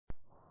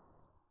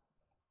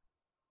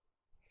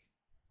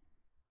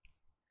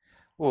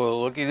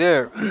Well, looky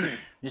there.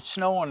 It's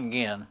snowing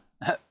again.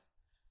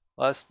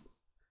 Last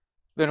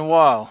been a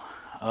while.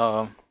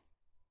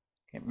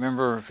 Can't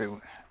remember if we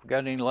got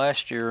any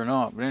last year or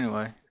not, but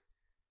anyway.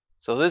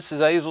 So this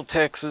is Azle,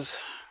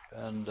 Texas,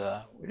 and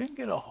we didn't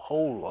get a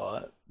whole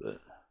lot, but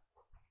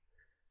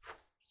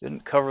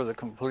didn't cover the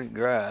complete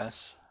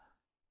grass.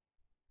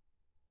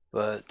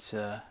 But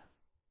I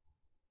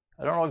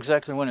don't know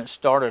exactly when it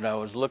started. I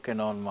was looking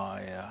on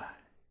my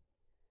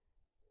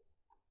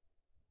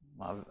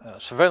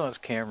surveillance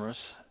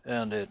cameras,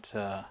 and it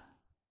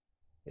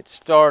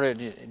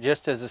started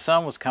just as the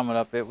sun was coming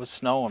up. It was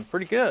snowing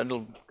pretty good,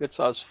 good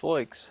sized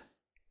flakes.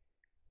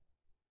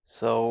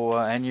 So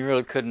and you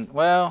really couldn't.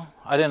 Well,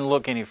 I didn't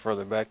look any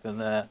further back than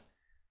that.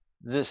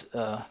 This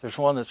there's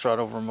one that's right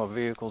over my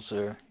vehicles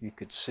there. You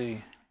could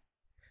see.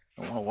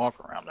 I don't want to walk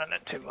around in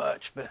it too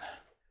much, but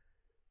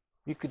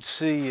you could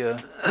see.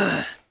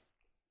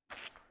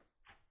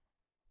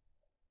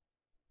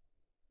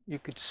 You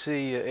could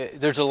see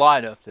there's a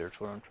light up there. That's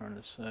what I'm trying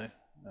to say.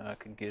 I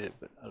can get it,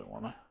 but I don't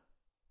want to.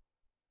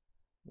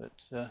 But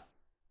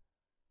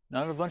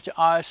not a bunch of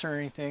ice or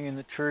anything in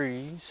the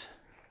trees.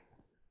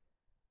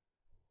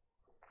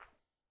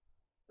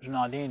 There's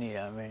not any.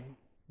 I mean,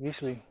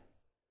 usually,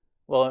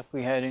 well, if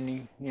we had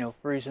any,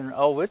 freezing.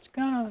 Oh, it's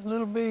kind of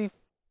little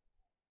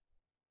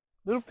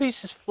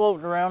pieces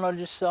floating around. I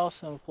just saw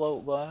some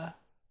float by.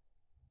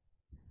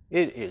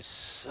 It is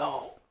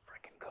so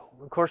freaking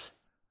cold. Of course.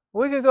 A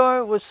week ago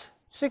it was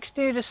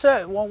 60 to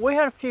 7. Well, we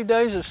had a few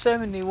days of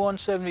 71,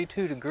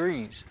 72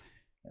 degrees.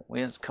 That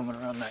wind's coming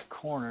around that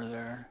corner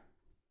there.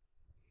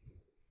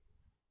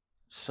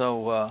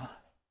 So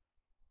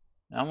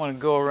I'm going to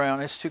go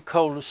around. It's too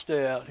cold to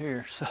stay out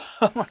here, so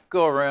I'm going to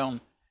go around,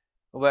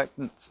 go back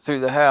through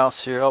the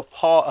house here. I'll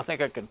pause. I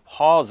think I can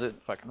pause it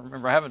if I can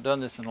remember. I haven't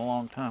done this in a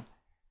long time.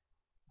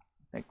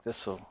 I think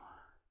this will.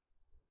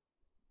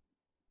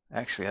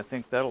 Actually, I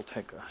think that'll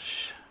take a.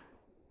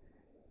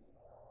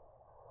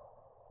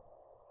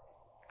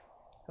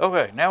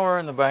 Okay, now we're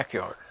in the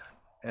backyard,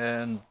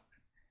 and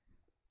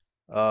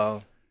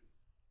there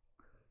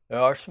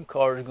are some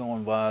cars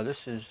going by.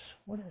 This is,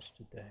 what is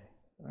today?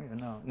 I don't even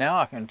know. Now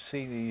I can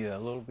see the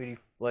little bitty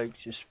flakes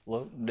just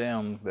floating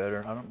down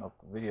better. I don't know if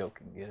the video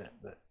can get it,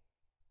 but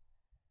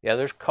yeah,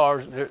 there's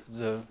cars.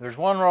 There's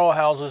one row of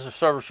houses, a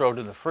service road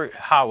to the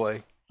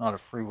highway, not a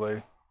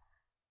freeway.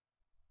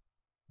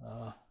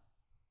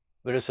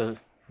 But it's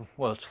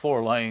it's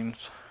 4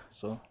 lanes,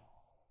 so.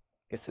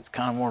 Guess it's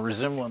kind of more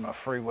resembling a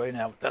freeway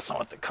now, but that's not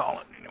what they call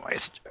it anyway.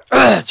 It's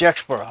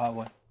Jacksboro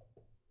Highway.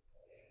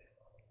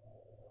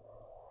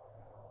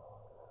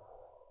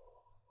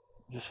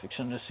 Just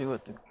fixing to see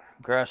what the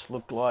grass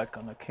looked like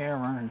on the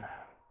camera, and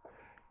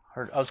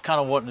I was kind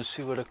of wanting to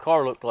see what a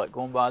car looked like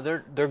going by.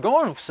 They're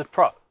going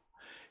surprise.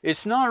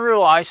 It's not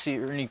real icy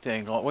or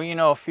anything. Well,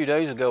 a few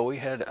days ago we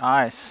had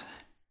ice.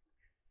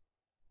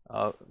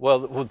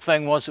 Well, the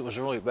thing was, it was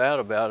really bad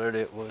about it.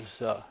 It was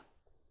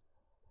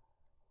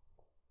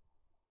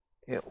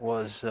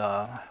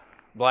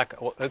black.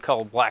 They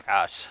call it black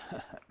ice.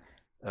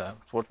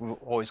 It's what we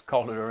always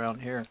called it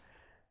around here.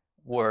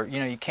 Where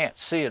you can't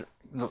see it.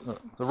 The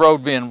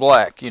road being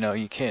black,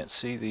 you can't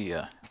see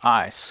the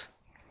ice.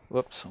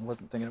 Whoops, I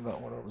wasn't thinking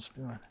about what I was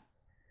doing.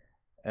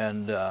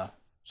 And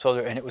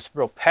and it was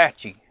real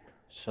patchy.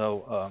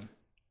 So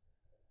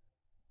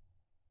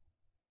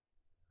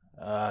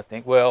I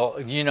think, well,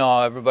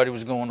 everybody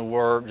was going to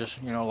work,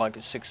 just like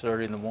at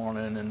 6:30 in the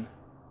morning,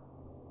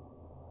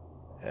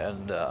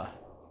 and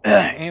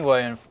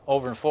anyway,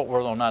 over in Fort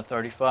Worth on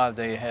I-35,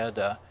 they had,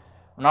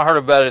 when I heard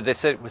about it, they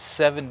said it was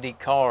 70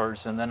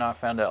 cars, and then I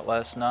found out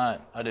last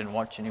night, I didn't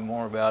watch any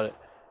more about it,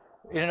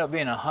 it ended up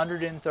being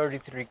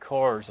 133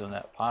 cars in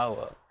that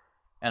pileup.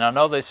 And I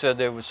know they said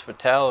there was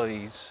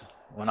fatalities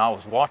when I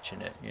was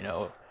watching it,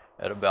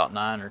 at about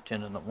 9 or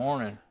 10 in the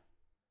morning.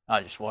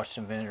 I just watched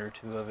a minute or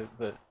two of it,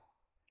 but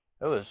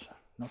it was,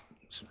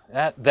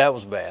 that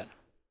was bad.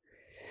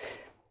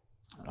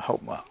 I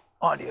hope my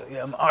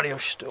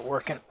audio's still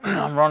working.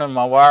 I'm running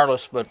my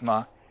wireless, but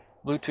my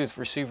Bluetooth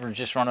receiver is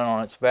just running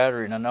on its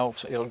battery, and I know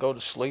it'll go to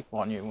sleep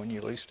on you when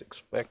you least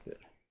expect it.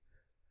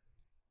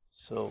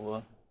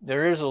 So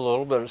there is a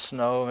little bit of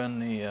snow in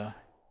the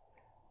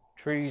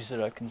trees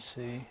that I can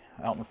see.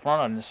 Out in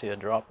front, I didn't see a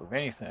drop of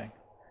anything.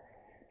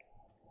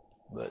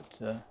 But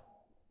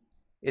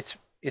it's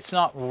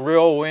not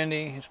real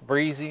windy. It's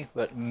breezy,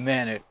 but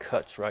man, it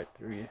cuts right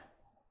through you.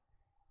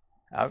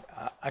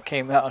 I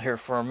came out here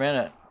for a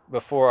minute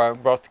before I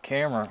brought the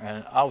camera,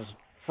 and I was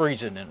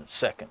freezing in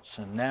seconds,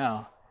 and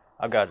now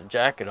I got a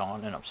jacket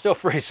on and I'm still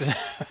freezing.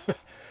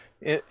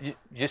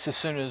 Just as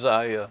soon as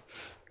I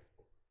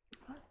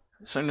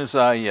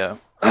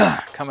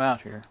come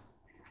out here,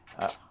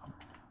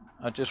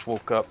 I just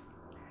woke up,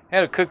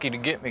 had a cookie to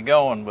get me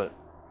going, but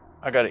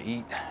I gotta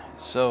eat.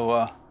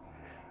 So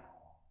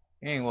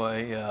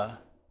anyway,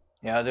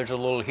 yeah, there's a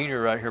little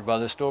heater right here by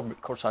this door, but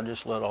of course I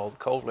just let all the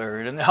cold air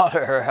in and the hot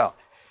air out.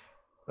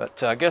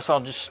 But I guess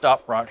I'll just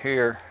stop right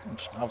here.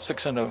 I was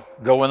fixing to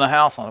go in the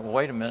house. I'm like,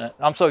 wait a minute.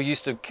 I'm so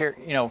used to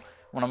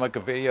when I make a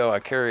video, I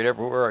carry it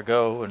everywhere I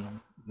go and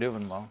I'm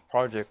doing my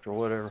project or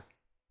whatever.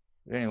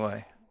 But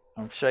anyway,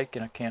 I'm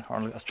shaking. I can't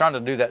hardly. I was trying to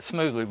do that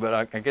smoothly, but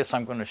I guess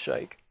I'm going to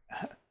shake.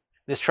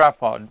 This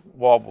tripod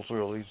wobbles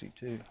real easy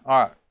too. All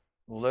right.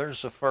 Well,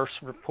 there's the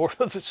first report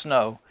of the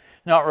snow.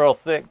 Not real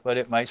thick, but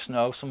it may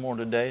snow some more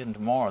today and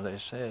tomorrow, they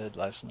said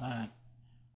last night.